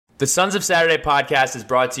The Sons of Saturday podcast is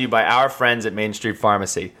brought to you by our friends at Main Street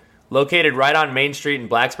Pharmacy. Located right on Main Street in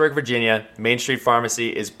Blacksburg, Virginia, Main Street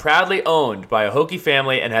Pharmacy is proudly owned by a Hokie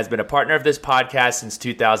family and has been a partner of this podcast since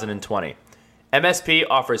 2020. MSP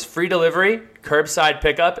offers free delivery, curbside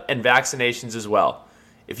pickup, and vaccinations as well.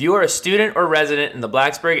 If you are a student or resident in the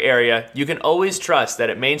Blacksburg area, you can always trust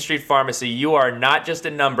that at Main Street Pharmacy you are not just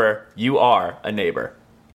a number, you are a neighbor.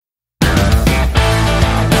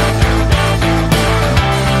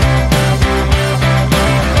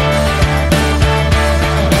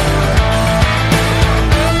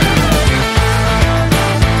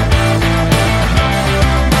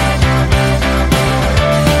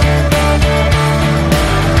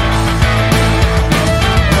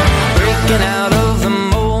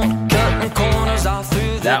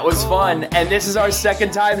 That was fun, and this is our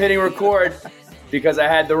second time hitting record because I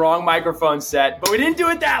had the wrong microphone set, but we didn't do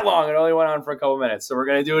it that long. It only went on for a couple minutes, so we're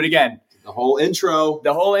going to do it again. The whole intro,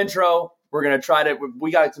 we're going to try to –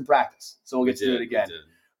 we got some practice, so we'll get to do it again.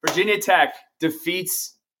 Virginia Tech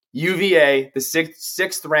defeats UVA, the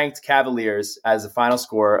sixth-ranked Cavaliers, as a final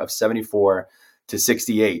score of 74-68.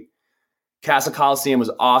 Castle Coliseum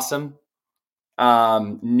was awesome.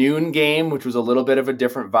 Noon game, which was a little bit of a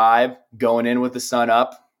different vibe, going in with the sun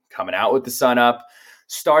up, coming out with the sun up.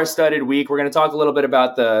 Star-studded week. We're going to talk a little bit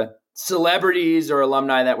about the celebrities or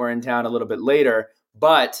alumni that were in town a little bit later.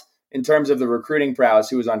 But in terms of the recruiting prowess,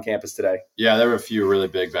 who was on campus today? Yeah, there were a few really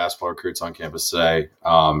big basketball recruits on campus today.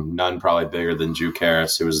 None probably bigger than Juke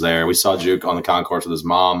Harris, who was there. We saw Juke on the concourse with his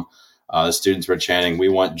mom. The students were chanting, "We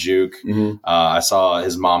want Juke." Mm-hmm. I saw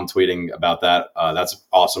his mom tweeting about that. That's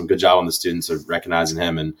awesome. Good job on the students of recognizing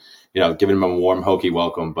him and, giving him a warm Hokie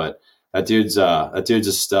welcome. But that dude's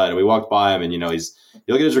a stud. And we walked by him and, you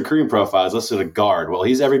look at his recruiting profile, he's listed a guard. Well,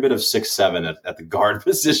 he's every bit of 6'7" at the guard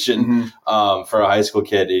position. Mm-hmm. For a high school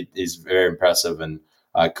kid, he's very impressive. And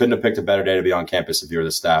couldn't have picked a better day to be on campus if you were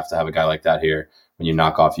the staff to have a guy like that here when you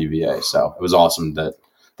knock off UVA. So it was awesome that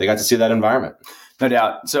they got to see that environment. No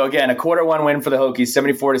doubt. So again, a quarter one win for the Hokies,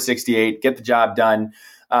 74-68. Get the job done.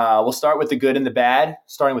 We'll start with the good and the bad.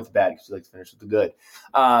 Starting with the bad because we like to finish with the good.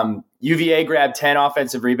 UVA grabbed 10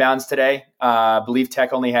 offensive rebounds today. I believe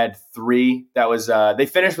Tech only had 3. That was they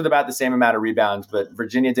finished with about the same amount of rebounds, but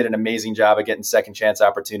Virginia did an amazing job of getting second chance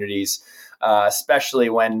opportunities,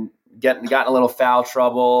 especially when gotten a little foul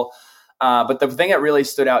trouble. But the thing that really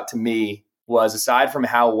stood out to me was, aside from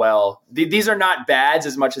how well these are not bads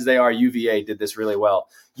as much as they are, UVA did this really well.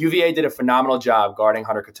 UVA did a phenomenal job guarding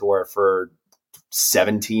Hunter Couture for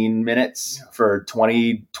 17 minutes, for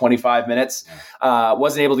 25 minutes.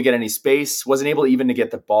 Wasn't able to get any space, wasn't able even to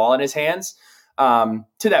get the ball in his hands. To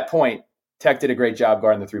that point, Tech did a great job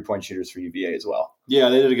guarding the three-point shooters for UVA as well. Yeah,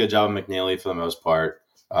 they did a good job of McNeely for the most part.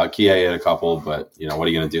 Kie had a couple, but what are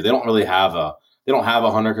you going to do? They don't have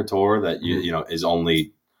a Hunter Couture that is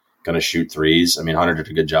only going to shoot threes. I mean, Hunter did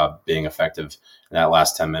a good job being effective in that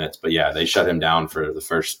last 10 minutes. But yeah, they shut him down for the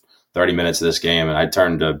first 30 minutes of this game. And I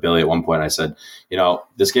turned to Billy at one point and I said,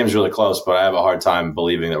 this game's really close, but I have a hard time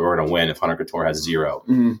believing that we're going to win if Hunter Couture has 0.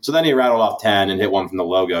 Mm-hmm. So then he rattled off 10 and hit one from the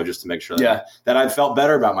logo just to make sure that I felt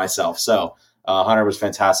better about myself. So Hunter was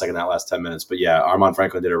fantastic in that last 10 minutes. But yeah, Armaan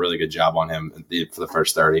Franklin did a really good job on him for the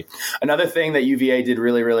first 30. Another thing that UVA did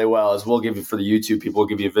really, really well is, we'll give you, for the YouTube people, we'll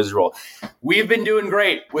give you a visual. We've been doing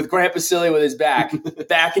great with Grant Basile with his back,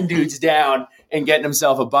 backing dudes down and getting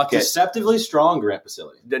himself a bucket. Deceptively strong, Grant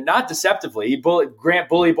Basile. Not deceptively. Grant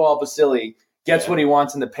bully ball Basile gets what he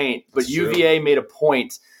wants in the paint. But UVA made a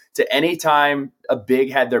point to, any time a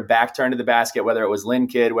big had their back turned to the basket, whether it was Lynn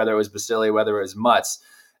Kidd, whether it was Basile, whether it was Mutz,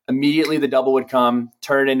 immediately the double would come,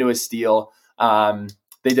 turn it into a steal.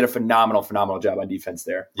 They did a phenomenal job on defense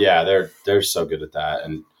there. Yeah, they're so good at that.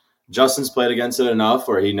 And Justin's played against it enough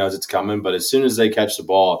where he knows it's coming. But as soon as they catch the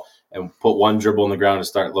ball and put one dribble on the ground and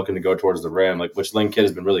start looking to go towards the rim, which Lynn Kidd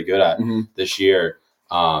has been really good at this year,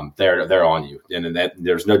 they're on you. And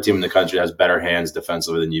there's no team in the country that has better hands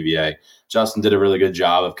defensively than UVA. Justin did a really good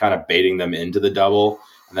job of kind of baiting them into the double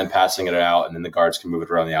and then passing it out, and then the guards can move it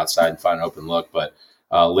around the outside and find an open look. But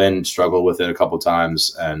Lynn struggled with it a couple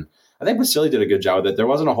times, and I think Basile did a good job with it. There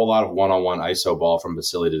wasn't a whole lot of one-on-one ISO ball from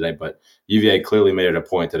Basile today, but UVA clearly made it a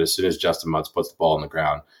point that as soon as Justin Mutz puts the ball on the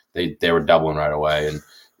ground, they were doubling right away, and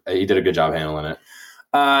he did a good job handling it.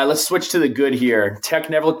 Let's switch to the good here. Tech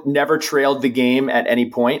never trailed the game at any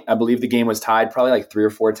point. I believe the game was tied probably like 3 or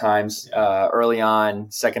 4 times early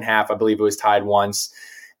on. Second half, I believe it was tied once,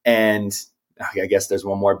 and I guess there's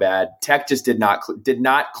one more bad. Tech just did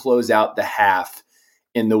not close out the half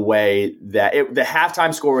in the way that the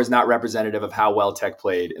halftime score was not representative of how well Tech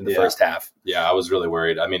played in the first half. Yeah, I was really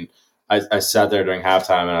worried. I mean, I sat there during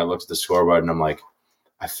halftime and I looked at the scoreboard and I'm like,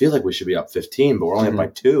 I feel like we should be up 15, but we're only up by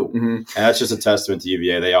 2. And that's just a testament to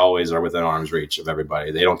UVA. They always are within arm's reach of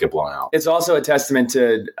everybody. They don't get blown out. It's also a testament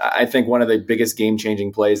to, I think, one of the biggest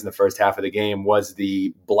game-changing plays in the first half of the game was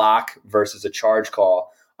the block versus a charge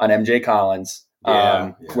call on MJ Collins,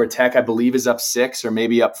 where Tech, I believe, is up 6 or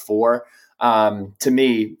maybe up 4. To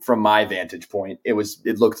me, from my vantage point, it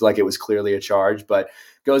looked like it was clearly a charge, but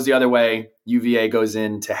goes the other way. UVA goes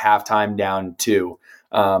into halftime down 2.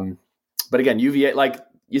 But again, UVA, like,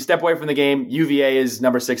 you step away from the game, UVA is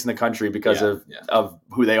number 6 in the country because of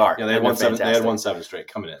who they are. Yeah, they had won 7 straight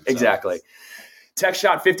coming in. So. Exactly. Tech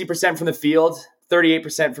shot 50% from the field,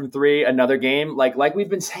 38% from 3, another game. Like we've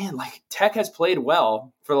been saying, like, Tech has played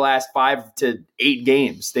well for the last 5 to 8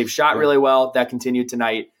 games. They've shot really well. That continued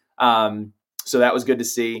tonight. So that was good to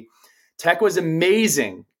see. Tech was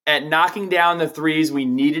amazing at knocking down the threes we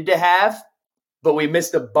needed to have, but we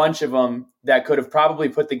missed a bunch of them that could have probably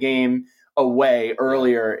put the game away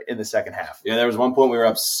earlier in the second half. Yeah, there was one point we were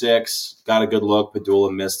up 6, got a good look.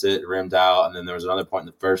 Padula missed it, rimmed out. And then there was another point in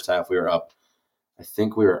the first half we were up, I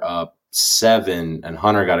think we were up 7, and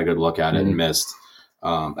Hunter got a good look at it and missed.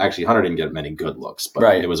 Actually, Hunter didn't get many good looks, but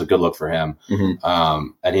it was a good look for him.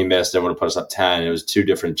 And he missed. It would have put us up 10. It was 2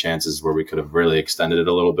 different chances where we could have really extended it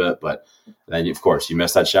a little bit. But then, of course, you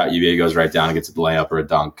miss that shot. UVA goes right down and gets a layup or a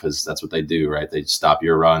dunk because that's what they do, right? They stop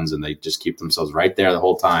your runs and they just keep themselves right there the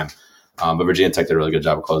whole time. But Virginia Tech did a really good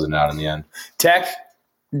job of closing it out in the end. Tech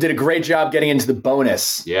did a great job getting into the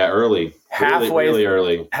bonus. Yeah, early. Really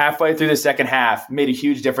early. Halfway through the second half, made a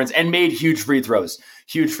huge difference and made huge free throws.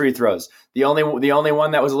 The only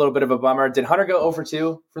one that was a little bit of a bummer. Did Hunter go 0 for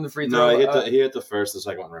 2 from the free throw? No, he hit the first. The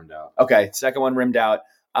second one rimmed out. Okay, second one rimmed out.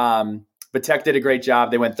 But Tech did a great job.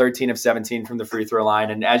 They went 13 of 17 from the free throw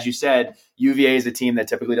line. And as you said, UVA is a team that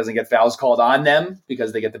typically doesn't get fouls called on them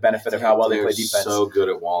because they get the benefit of how well they play defense. They're so good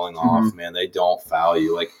at walling off, man. They don't foul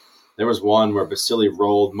you. Like, there was one where Basili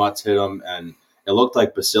rolled, Mutz hit him, and it looked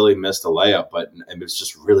like Basili missed a layup, but it was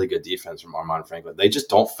just really good defense from Armaan Franklin. They just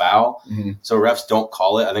don't foul, so refs don't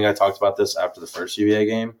call it. I think I talked about this after the first UVA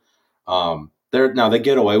game. They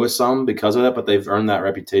get away with some because of that, but they've earned that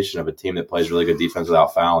reputation of a team that plays really good defense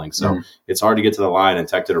without fouling. So it's hard to get to the line, and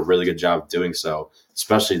Tech did a really good job of doing so,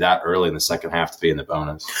 especially that early in the second half to be in the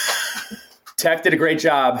bonus. Tech did a great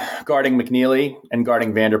job guarding McNeely and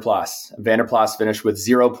guarding Vanderplas. Vanderplas finished with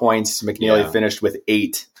 0 points. McNeely finished with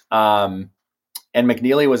 8. And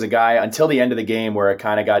McNeely was a guy until the end of the game where it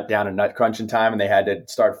kind of got down to nut crunching time and they had to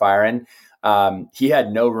start firing. He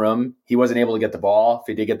had no room. He wasn't able to get the ball. If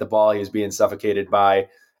he did get the ball, he was being suffocated by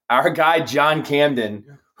our guy, John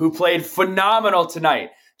Camden, who played phenomenal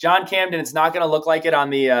tonight. John Camden, it's not going to look like it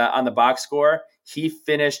on the box score. He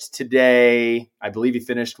finished today, I believe he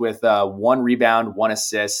finished with 1 rebound, 1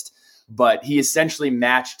 assist, but he essentially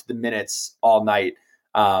matched the minutes all night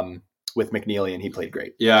with McNeely, and he played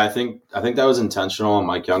great. Yeah, I think that was intentional on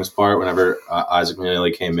Mike Young's part. Whenever Isaac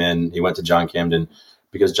McNeely came in, he went to John Camden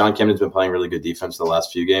because John Camden's been playing really good defense the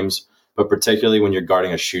last few games, but particularly when you're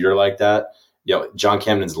guarding a shooter like that, John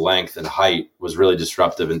Camden's length and height was really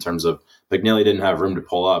disruptive in terms of McNeely didn't have room to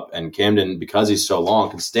pull up, and Camden, because he's so long,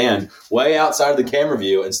 can stand way outside of the camera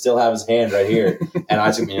view and still have his hand right here, and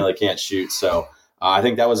Isaac McNeely can't shoot. So I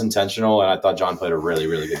think that was intentional, and I thought John played a really,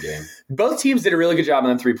 really good game. Both teams did a really good job on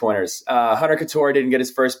them three-pointers. Hunter Couture didn't get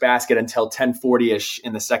his first basket until 10:40-ish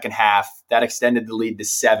in the second half. That extended the lead to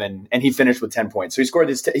 7, and he finished with 10 points. So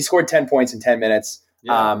he scored 10 points in 10 minutes.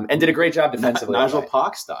 And did a great job defensively. Nigel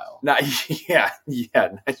Pock style. Nigel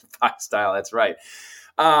Pock style. That's right.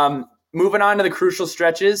 Moving on to the crucial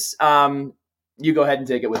stretches. You go ahead and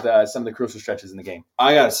take it with some of the crucial stretches in the game.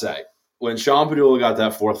 I gotta say, when Sean Padula got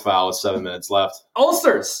that 4th foul with 7 minutes left,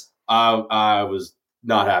 ulcers. I was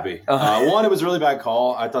not happy. One, it was a really bad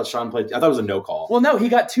call. I thought it was a no call. Well, no, he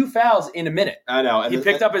got 2 fouls in a minute. I know. And he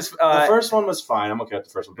picked up his. The first one was fine. I'm okay with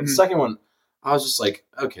the first one, but the second one, I was just like,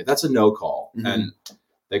 okay, that's a no call. And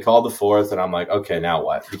they called the 4th, and I'm like, okay, now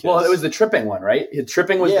what? Because, it was the tripping one, right?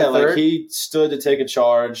 Tripping was the third. Like he stood to take a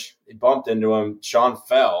charge. He bumped into him. Sean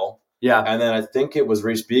fell. Yeah. And then I think it was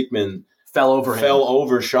Reese Beekman fell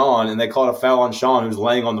over Sean, and they called a foul on Sean, who's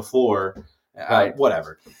laying on the floor. Right.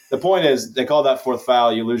 Whatever. The point is, they called that 4th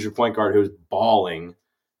foul. You lose your point guard who's bawling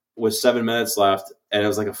with 7 minutes left. And it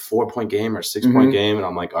was like a 4-point game or 6-point game. And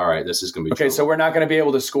I'm like, all right, this is going to be trouble. So we're not going to be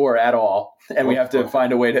able to score at all. And we have to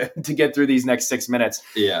find a way to get through these next 6 minutes.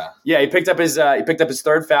 Yeah. Yeah, he picked up his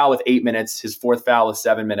 3rd foul with 8 minutes, his 4th foul with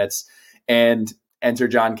 7 minutes, and enter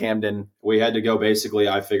John Camden. We had to go basically,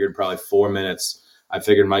 I figured, probably 4 minutes. I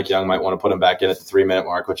figured Mike Young might want to put him back in at the 3-minute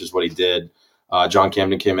mark, which is what he did. John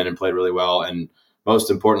Camden came in and played really well. And most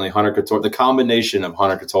importantly, Hunter Couture, the combination of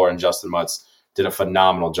Hunter Couture and Justin Mutz did a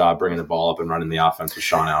phenomenal job bringing the ball up and running the offense with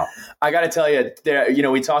Sean out. I got to tell you,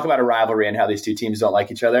 we talk about a rivalry and how these two teams don't like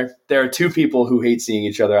each other. There are two people who hate seeing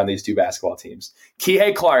each other on these two basketball teams.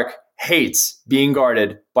 Kihei Clark hates being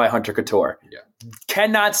guarded by Hunter Couture. Yeah.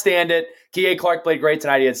 Cannot stand it. Kihei Clark played great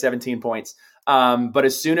tonight. He had 17 points. But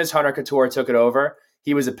as soon as Hunter Couture took it over,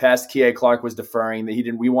 he was a pest. Kihei Clark was deferring.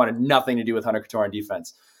 We wanted nothing to do with Hunter Couture on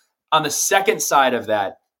defense. On the second side of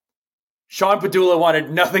that, Sean Pedulla wanted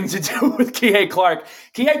nothing to do with Kihei Clark.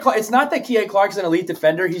 It's not that Kihei Clark's an elite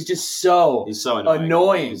defender. He's just so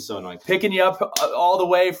annoying. He's so annoying. Picking you up all the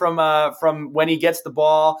way from when he gets the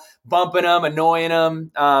ball, bumping him, annoying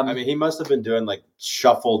him. He must have been doing like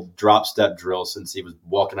shuffled drop step drills since he was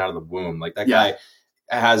walking out of the womb. Like that guy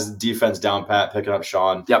has defense down pat, picking up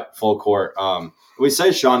Sean full court. We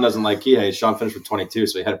say Sean doesn't like Kihei. Sean finished with 22,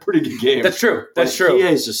 so he had a pretty good game. That's true.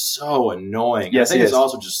 Kihei is just so annoying. Yes, I think it's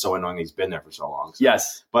also just so annoying he's been there for so long. So.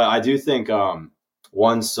 Yes. But I do think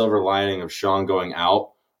one silver lining of Sean going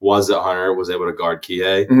out was that Hunter was able to guard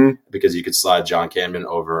Kihei because you could slide John Camden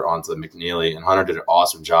over onto McNeely, and Hunter did an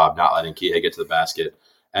awesome job not letting Kihei get to the basket.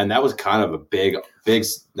 And that was kind of a big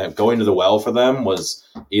going to the well for them was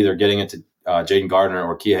either getting it to Jaden Gardner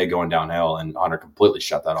or Kihei going downhill, and Hunter completely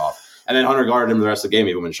shut that off. And then Hunter guarded him the rest of the game,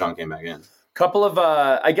 even when Sean came back in. Couple of,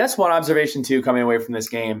 one observation, too, coming away from this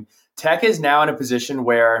game. Tech is now in a position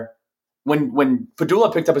where when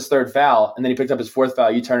Pedulla picked up his third foul and then he picked up his fourth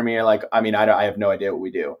foul, you turn to me and you're like, I have no idea what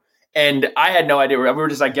we do. And I had no idea. We were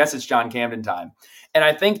just, I guess it's John Camden time. And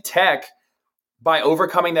I think Tech, by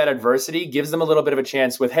overcoming that adversity, gives them a little bit of a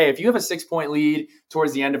chance with, hey, if you have a 6-point lead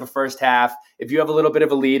towards the end of a first half, if you have a little bit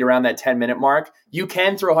of a lead around that 10-minute mark, you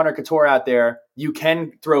can throw Hunter Couture out there. You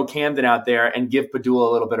can throw Camden out there and give Pedulla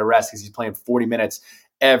a little bit of rest because he's playing 40 minutes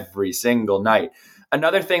every single night.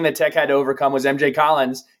 Another thing that Tech had to overcome was MJ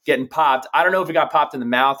Collins getting popped. I don't know if he got popped in the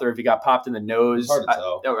mouth or if he got popped in the nose. Hard to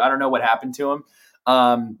tell. I don't know what happened to him.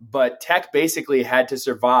 But Tech basically had to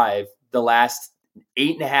survive the last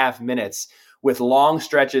 8.5 minutes with long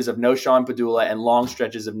stretches of no Sean Pedulla and long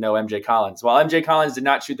stretches of no MJ Collins. While MJ Collins did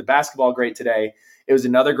not shoot the basketball great today, it was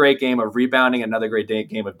another great game of rebounding, another great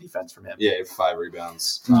game of defense from him. Yeah, 5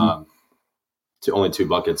 rebounds. Only 2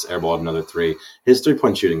 buckets, airballed another 3. His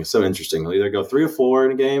 3-point shooting is so interesting. He'll either go 3 or 4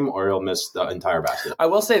 in a game, or he'll miss the entire basket. I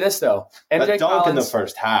will say this, though. MJ Collins in the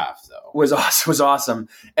first half, though, was awesome.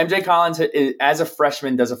 MJ Collins, as a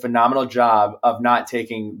freshman, does a phenomenal job of not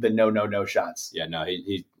taking the no shots. Yeah, no,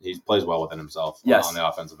 he plays well within himself on the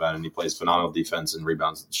offensive end, and he plays phenomenal defense and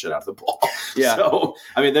rebounds the shit out of the ball. Yeah. So,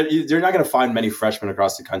 you're not going to find many freshmen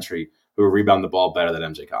across the country who rebound the ball better than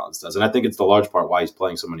MJ Collins does. And I think it's the large part why he's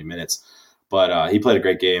playing so many minutes. But he played a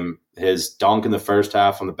great game. His dunk in the first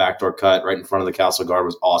half on the backdoor cut right in front of the Castle guard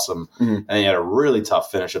was awesome. And he had a really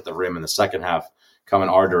tough finish at the rim in the second half coming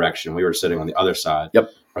our direction. We were sitting on the other side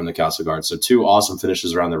from the Castle guard. So 2 awesome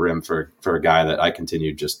finishes around the rim for a guy that I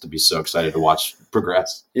continue just to be so excited to watch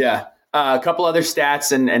progress. Yeah. A couple other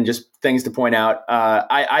stats and just things to point out.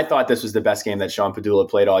 I thought this was the best game that Sean Pedulla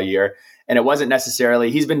played all year. And it wasn't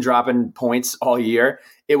necessarily – he's been dropping points all year.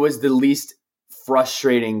 It was the least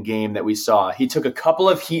frustrating game that we saw. He took a couple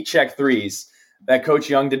of heat check threes that Coach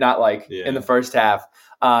Young did not like in the first half.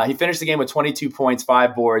 He finished the game with 22 points,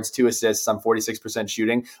 5 boards, 2 assists on 46%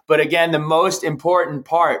 shooting. But again, the most important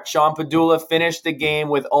part, Sean Pedulla finished the game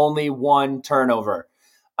with only 1 turnover.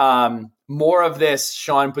 More of this,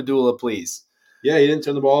 Sean Pedulla, please. Yeah, he didn't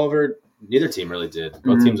turn the ball over. Neither team really did.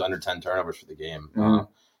 Both teams under 10 turnovers for the game.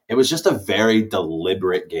 It was just a very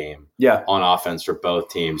deliberate game on offense for both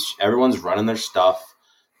teams. Everyone's running their stuff,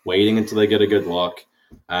 waiting until they get a good look.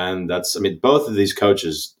 And both of these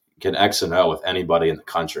coaches can X and O with anybody in the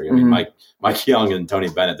country. Mike Young and Tony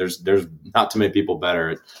Bennett, there's not too many people better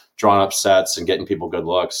at drawing up sets and getting people good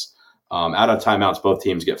looks. Out of timeouts, both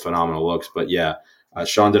teams get phenomenal looks. But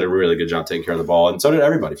Sean did a really good job taking care of the ball, and so did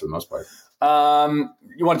everybody for the most part.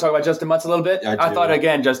 You want to talk about Justin Mutz a little bit? I thought,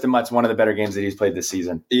 again, Justin Mutz, one of the better games that he's played this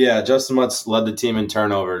season. Yeah, Justin Mutz led the team in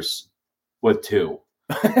turnovers with 2.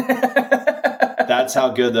 That's how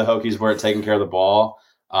good the Hokies were at taking care of the ball.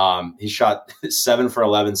 He shot 7 for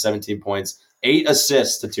 11, 17 points, 8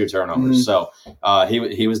 assists to 2 turnovers. So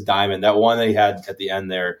he was diamond. That one that he had at the end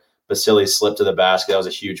there, Basili slipped to the basket. That was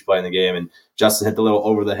a huge play in the game. And Justin hit the little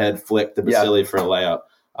over-the-head flick to Basili for a layup.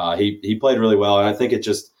 He played really well, and I think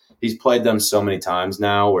he's played them so many times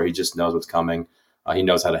now where he just knows what's coming. He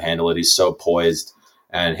knows how to handle it. He's so poised.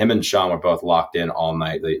 And him and Sean were both locked in all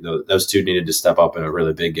night. Those two needed to step up in a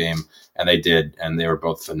really big game, and they did, and they were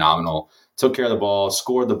both phenomenal. Took care of the ball,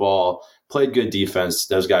 scored the ball, played good defense.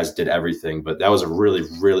 Those guys did everything, but that was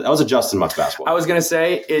a Justin Mutz basketball. I was going to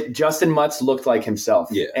say Justin Mutz looked like himself.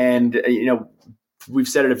 Yeah. And, we've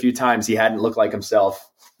said it a few times. He hadn't looked like himself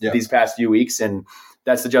these past few weeks. And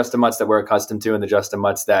that's the Justin Mutz that we're accustomed to, and the Justin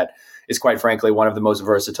Mutz that is, quite frankly, one of the most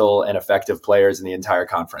versable and effective players in the entire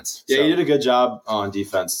conference. Yeah, he did a good job on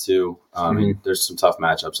defense too. There's some tough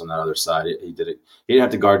matchups on that other side. He did it. He didn't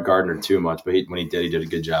have to guard Gardner too much, but when he did a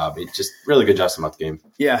good job. He just really good Justin Mutz game.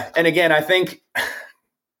 Yeah, and again, I think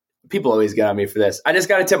people always get on me for this. I just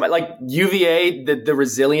got to tell UVA, the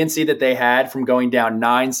resiliency that they had from going down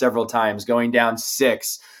 9 several times, going down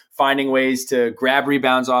 6. Finding ways to grab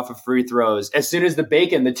rebounds off of free throws. As soon as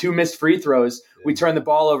the 2 missed free throws, we turn the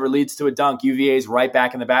ball over, leads to a dunk. UVA's right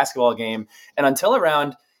back in the basketball game. And until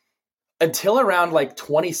around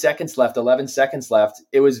 20 seconds left, 11 seconds left,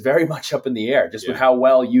 it was very much up in the air, just with how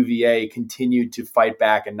well UVA continued to fight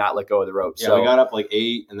back and not let go of the ropes. Yeah, so we got up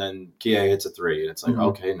 8, and then Kia hits a 3. And it's like,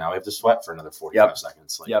 okay, now we have to sweat for another 45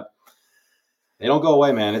 seconds. They don't go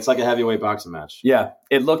away, man. It's like a heavyweight boxing match. Yeah,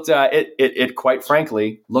 it looked. It quite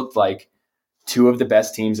frankly looked like 2 of the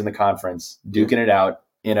best teams in the conference duking it out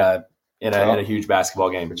in a huge basketball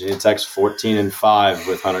game. Virginia Tech's 14-5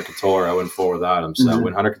 with Hunter Couture, 0-4 without him. So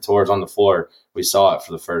when Hunter Couture is on the floor, we saw it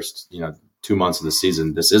for the first 2 months of the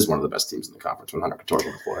season. This is one of the best teams in the conference when Hunter Couture is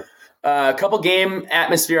on the floor. A couple game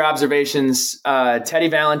atmosphere observations. Teddy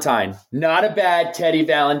Valentine. Not a bad Teddy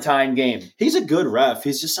Valentine game. He's a good ref.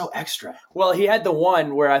 He's just so extra. Well, he had the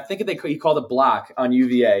one where I think he called a block on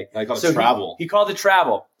UVA. I called it travel. He called it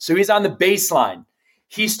travel. So he's on the baseline.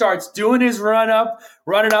 He starts doing his running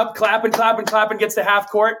up, clapping, gets to half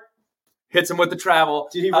court, hits him with the travel.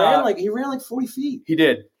 Dude, he ran like 40 feet. He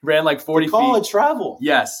did. Ran like 40 feet. Call it travel.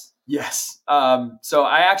 Yes. So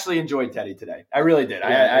I actually enjoyed Teddy today. I really did.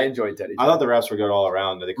 Yeah, I enjoyed Teddy today. I thought the refs were good all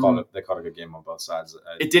around. They called a good game on both sides.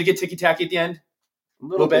 It did get ticky-tacky at the end. A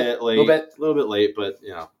little bit late, but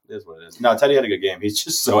it is what it is. No, Teddy had a good game. He's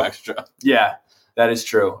just so extra. Yeah, that is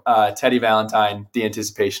true. Teddy Valentine, the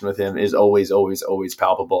anticipation with him is always, always, always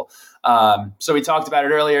palpable. So we talked about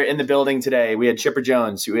it earlier in the building today. We had Chipper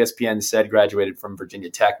Jones, who ESPN said graduated from Virginia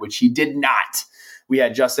Tech, which he did not. We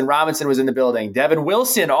had Justin Robinson was in the building. Devin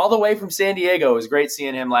Wilson, all the way from San Diego. It was great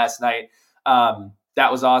seeing him last night.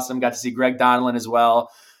 That was awesome. Got to see Greg Donnellan as well.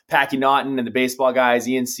 Packy Naughton and the baseball guys,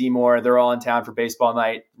 Ian Seymour, they're all in town for baseball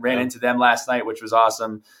night. Ran into them last night, which was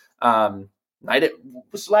awesome. Last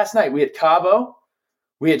night we had Cabo,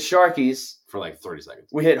 we had Sharkies. For like 30 seconds.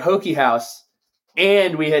 We hit Hokie House,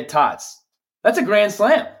 and we hit Tots. That's a grand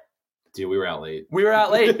slam. Dude, we were out late.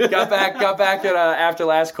 Got back at after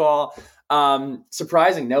last call.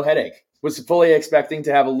 Surprising, no headache. Was fully expecting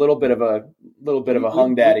to have a little bit of a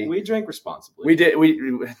hung daddy. We drank responsibly. We did.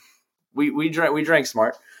 We drank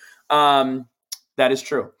smart. That is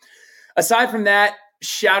true. Aside from that,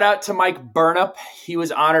 shout out to Mike Burnup. He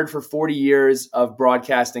was honored for 40 years of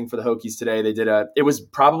broadcasting for the Hokies today. It was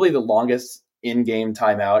probably the longest in-game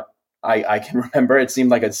timeout I can remember. It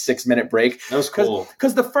seemed like a 6-minute break. That was cool.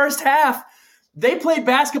 Because the first half, they played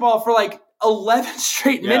basketball for like 11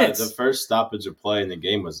 straight minutes. The first stoppage of play in the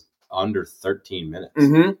game was under 13 minutes.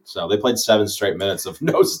 Mm-hmm. So they played 7 straight minutes of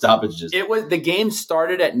no stoppages. The game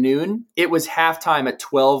started at noon. It was halftime at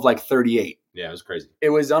 12:38. Yeah, it was crazy. It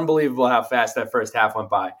was unbelievable how fast that first half went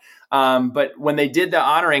by. But when they did the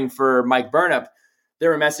honoring for Mike Burnup, there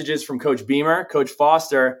were messages from Coach Beamer, Coach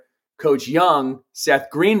Foster, Coach Young, Seth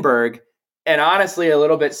Greenberg, and honestly, a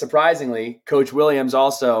little bit surprisingly, Coach Williams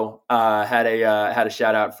also had a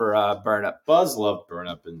shout out for Burnup. Buzz loved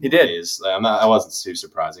Burnup in he did. Ways. I wasn't too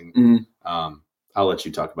surprising. Mm-hmm. I'll let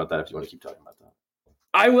you talk about that if you want to keep talking about that.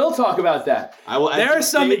 I will talk about that. There are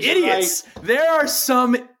some idiots. Right. There are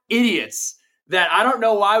some idiots that I don't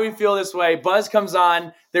know why we feel this way. Buzz comes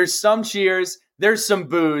on. There's some cheers. There's some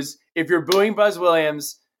boos. If you're booing Buzz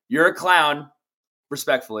Williams, you're a clown.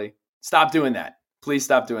 Respectfully, stop doing that. Please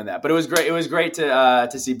stop doing that. But it was great. It was great to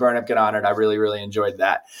see Burnup get honored. I really, really enjoyed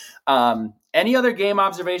that. Any other game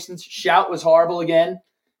observations? Shout was horrible again.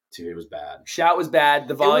 Dude, it was bad. Shout was bad.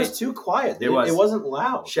 The volume, it was too quiet. It wasn't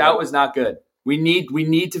loud. Shout was not good. We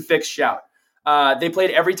need to fix Shout. They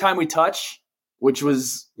played Every Time We Touch, which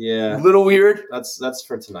was a little weird. That's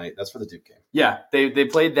for tonight. That's for the Duke game. Yeah, they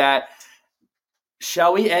played that.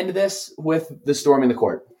 Shall we end this with the storming the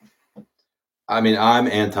court? I mean, I'm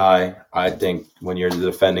anti. I think when you're the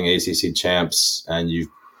defending ACC champs and you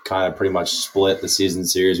kind of pretty much split the season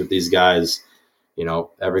series with these guys, for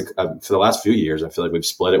the last few years, I feel like we've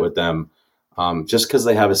split it with them. Just because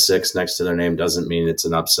they have a 6 next to their name doesn't mean it's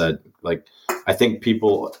an upset. Like I think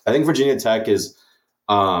Virginia Tech is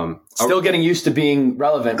Still getting used to being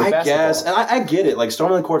relevant with basketball. Guess, and I get it. Like,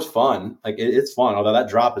 storming the court's fun. Like, it's fun, although that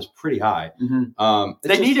drop is pretty high.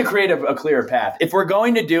 They need to create a clearer path. If we're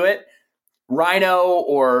going to do it, Rhino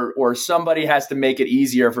or somebody has to make it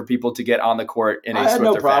easier for people to get on the court in a swifter fashion. I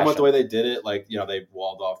had no problem with the way they did it. Like, they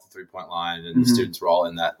walled off the 3-point line, and the students were all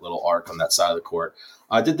in that little arc on that side of the court.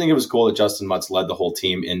 I did think it was cool that Justin Mutz led the whole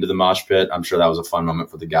team into the mosh pit. I'm sure that was a fun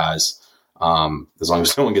moment for the guys, as long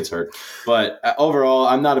as no one gets hurt. But overall,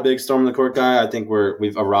 I'm not a big storm in the court guy. I think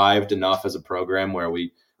we've arrived enough as a program where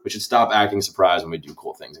we should stop acting surprised when we do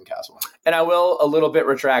cool things in Castle. And I will a little bit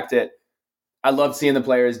retract it. I loved seeing the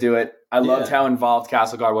players do it. I loved how involved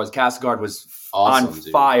Castleguard was. Castleguard was awesome, on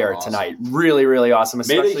fire tonight. Really, really awesome.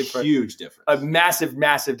 Especially made a huge difference. A massive,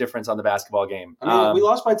 massive difference on the basketball game. I mean, we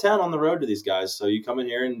lost by 10 on the road to these guys, so you come in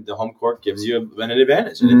here and the home court gives you an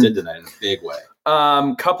advantage, and it did tonight in a big way.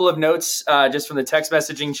 Couple of notes just from the text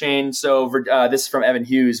messaging chain. So this is from Evan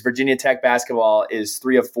Hughes. Virginia Tech basketball is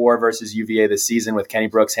 3 of 4 versus UVA this season, with Kenny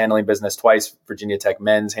Brooks handling business twice. Virginia Tech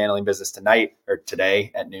men's handling business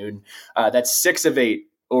today at noon. That's 6 of 8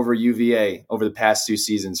 over UVA over the past 2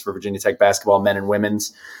 seasons for Virginia Tech basketball, men and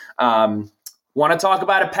women's. Want to talk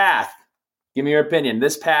about a path? Give me your opinion.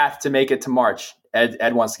 This path to make it to March.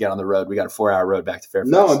 Ed wants to get on the road. We got a 4-hour road back to Fairfax.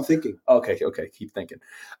 No, I'm thinking. Okay. Keep thinking.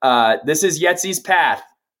 This is Yetzi's path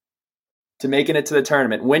to making it to the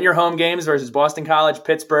tournament. Win your home games versus Boston College,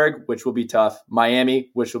 Pittsburgh, which will be tough, Miami,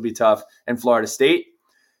 which will be tough, and Florida State.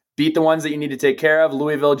 Beat the ones that you need to take care of,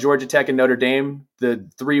 Louisville, Georgia Tech, and Notre Dame, the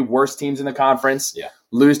 3 worst teams in the conference. Yeah.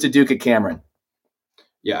 Lose to Duke at Cameron.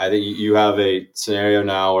 Yeah, I think you have a scenario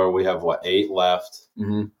now where we have, 8 left.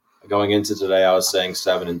 Going into today, I was saying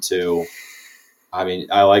 7 and 2. I mean,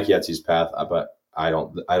 I like Yetzi's path, but I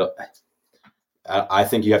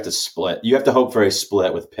think you have to split. You have to hope for a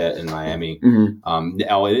split with Pitt and Miami.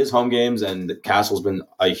 Now it is home games, and Castle's been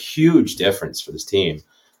a huge difference for this team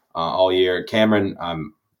all year. Cameron,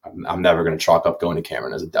 I'm never going to chalk up going to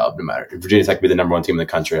Cameron as a dub, no matter. If Virginia Tech be the number 1 team in the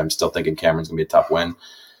country, I'm still thinking Cameron's going to be a tough win.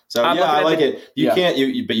 So I like it.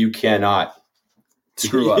 But you cannot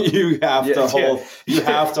screw up. You have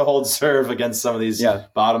to hold serve against some of these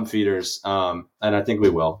bottom feeders, and I think we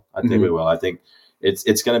will. I think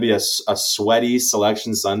it's going to be a sweaty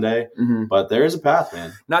selection Sunday, but there is a path,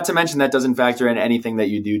 man. Not to mention that doesn't factor in anything that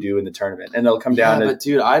you do in the tournament, and it'll come down to. But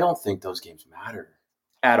dude, I don't think those games matter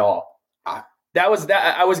at all. That was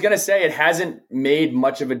that. I was going to say it hasn't made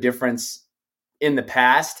much of a difference in the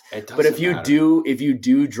past, but if you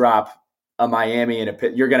do drop a Miami and a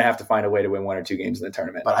Pitt, you're going to have to find a way to win 1 or 2 games in the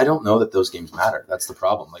tournament. But I don't know that those games matter. That's the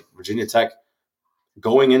problem. Like, Virginia Tech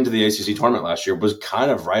going into the ACC tournament last year was kind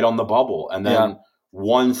of right on the bubble, and then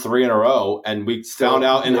won 3 in a row. And we found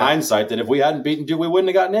out in hindsight that if we hadn't beaten Duke, we wouldn't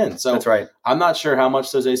have gotten in. So that's right. I'm not sure how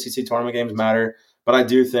much those ACC tournament games matter, but I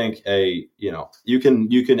do think you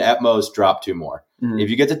can at most drop 2 more. If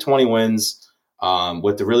you get to 20 wins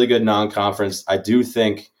with the really good non-conference, I do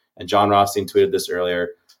think, and John Rothstein tweeted this earlier,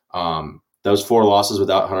 those 4 losses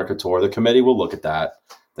without Hunter Couture, the committee will look at that.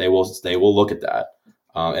 They will look at that,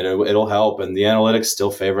 and it'll help. And the analytics still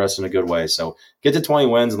favor us in a good way. So get to 20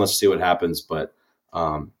 wins and let's see what happens. But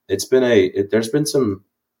there's been some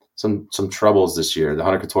troubles this year. The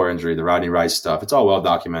Hunter Couture injury, the Rodney Rice stuff. It's all well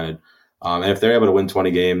documented. And if they're able to win 20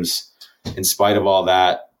 games in spite of all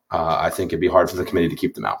that, I think it'd be hard for the committee to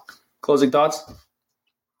keep them out. Closing thoughts?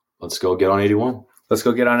 Let's go get on 81. Let's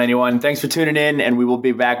go get on 81. Thanks for tuning in, and we will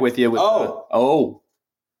be back with you.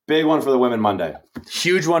 Big one for the women Monday.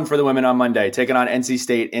 Huge one for the women on Monday, taking on NC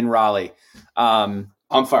State in Raleigh. I'm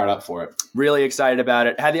fired up for it. Really excited about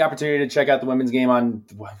it. Had the opportunity to check out the women's game on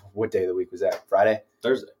what day of the week was that? Friday?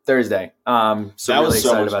 Thursday. So that really was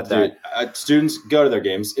so excited much, about that. Dude, students go to their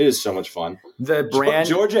games. It is so much fun. The brand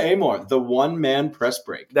Georgia Amore, the one-man press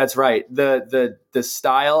break. That's right. The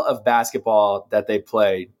style of basketball that they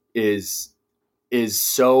play is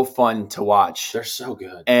so fun to watch. They're so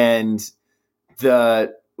good. And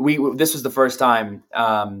this was the first time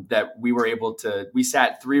that we were able to. We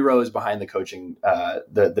sat 3 rows behind the coaching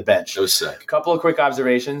the bench. It was sick. A couple of quick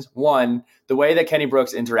observations. One, the way that Kenny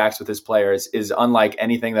Brooks interacts with his players is unlike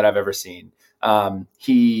anything that I've ever seen.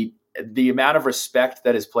 The amount of respect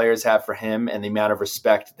that his players have for him and the amount of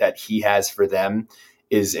respect that he has for them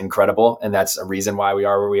is incredible, and that's a reason why we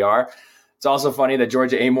are where we are. It's also funny that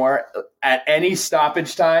Georgia Amore, at any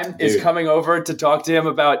stoppage time, is coming over to talk to him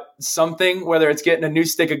about something, whether it's getting a new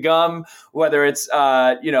stick of gum, whether it's,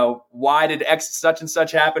 why did X such and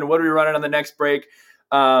such happen? What are we running on the next break?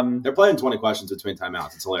 They're playing 20 questions between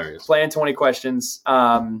timeouts. It's hilarious. Playing 20 questions.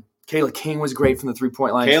 Kayla King was great from the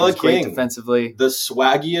 3-point line. Kayla she was great King, defensively. the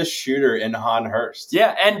swaggiest shooter in Han Hurst.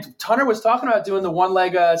 Yeah, and Tunner was talking about doing the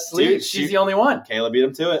one-leg sleeve. Dude, She's the only one. Kayla beat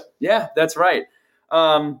him to it. Yeah, that's right.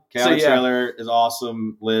 Taylor is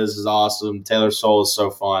awesome. Liz is awesome. Taylor Soul is so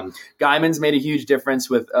fun. Guyman's made a huge difference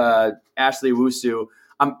with Ashley Owusu.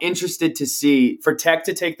 I'm interested to see for Tech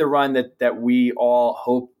to take the run that we all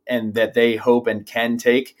hope and that they hope and can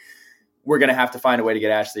take. We're going to have to find a way to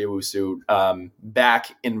get Ashley Owusu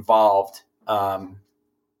back involved. And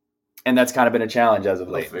that's kind of been a challenge as of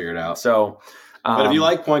late. We'll figure it out. So, but if you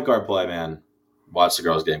like point guard play, man, watch the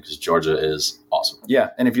girls' game because Georgia is awesome. Yeah,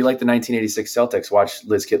 and if you like the 1986 Celtics, watch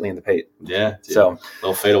Liz Kitley in the paint. Yeah, dude. So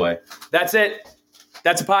little fadeaway. That's it.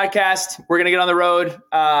 That's a podcast. We're gonna get on the road.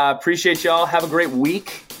 Appreciate y'all. Have a great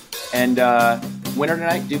week. And winner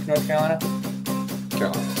tonight, Duke, North Carolina.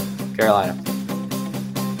 Carolina.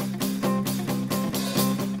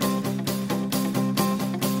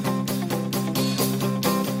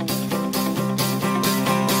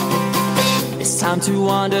 It's time to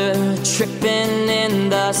wander, tripping in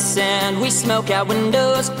the sand. We smoke out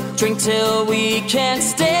windows, drink till we can't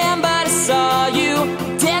stand. But I saw you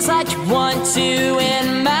dance like you want to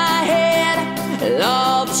in my head. And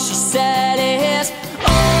all that she said is, oh,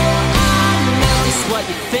 I know it's what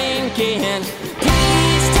you're thinking.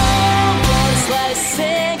 Please don't go, just let it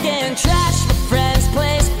sink in. Trash my friend's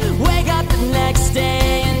place, wake up the next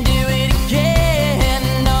day and do it again.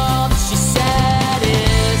 And all that she said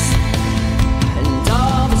is, and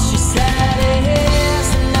all that she said is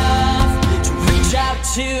enough to reach out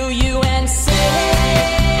to you and say,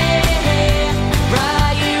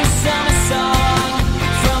 write you some song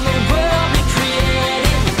from the world we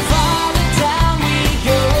created. Farther down we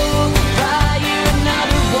go, write you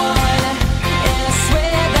another one, and I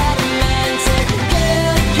swear that I meant it.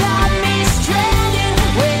 Girl, you got me stranded,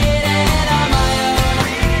 waiting on my own,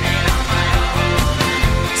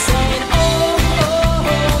 saying, oh,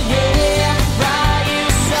 oh, oh, yeah. Write you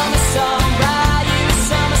some song, write you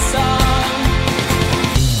some song.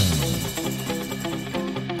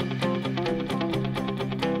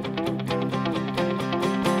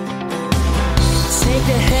 Take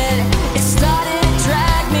a hit, it started to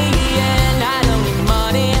drag me in. I don't need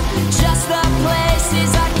money, just the places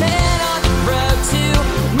I've been on the road to.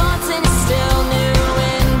 Months and it's still new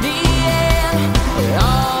in the end. And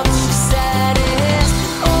all that she said is,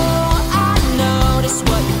 oh, I noticed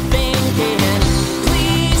what you're thinking.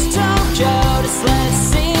 Please don't go, just let it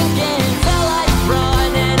sink in. Felt like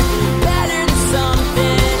running, better than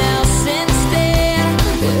something else instead.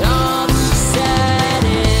 And all that she said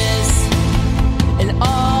is, and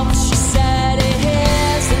all that she said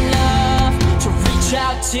is enough to reach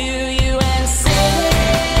out to you.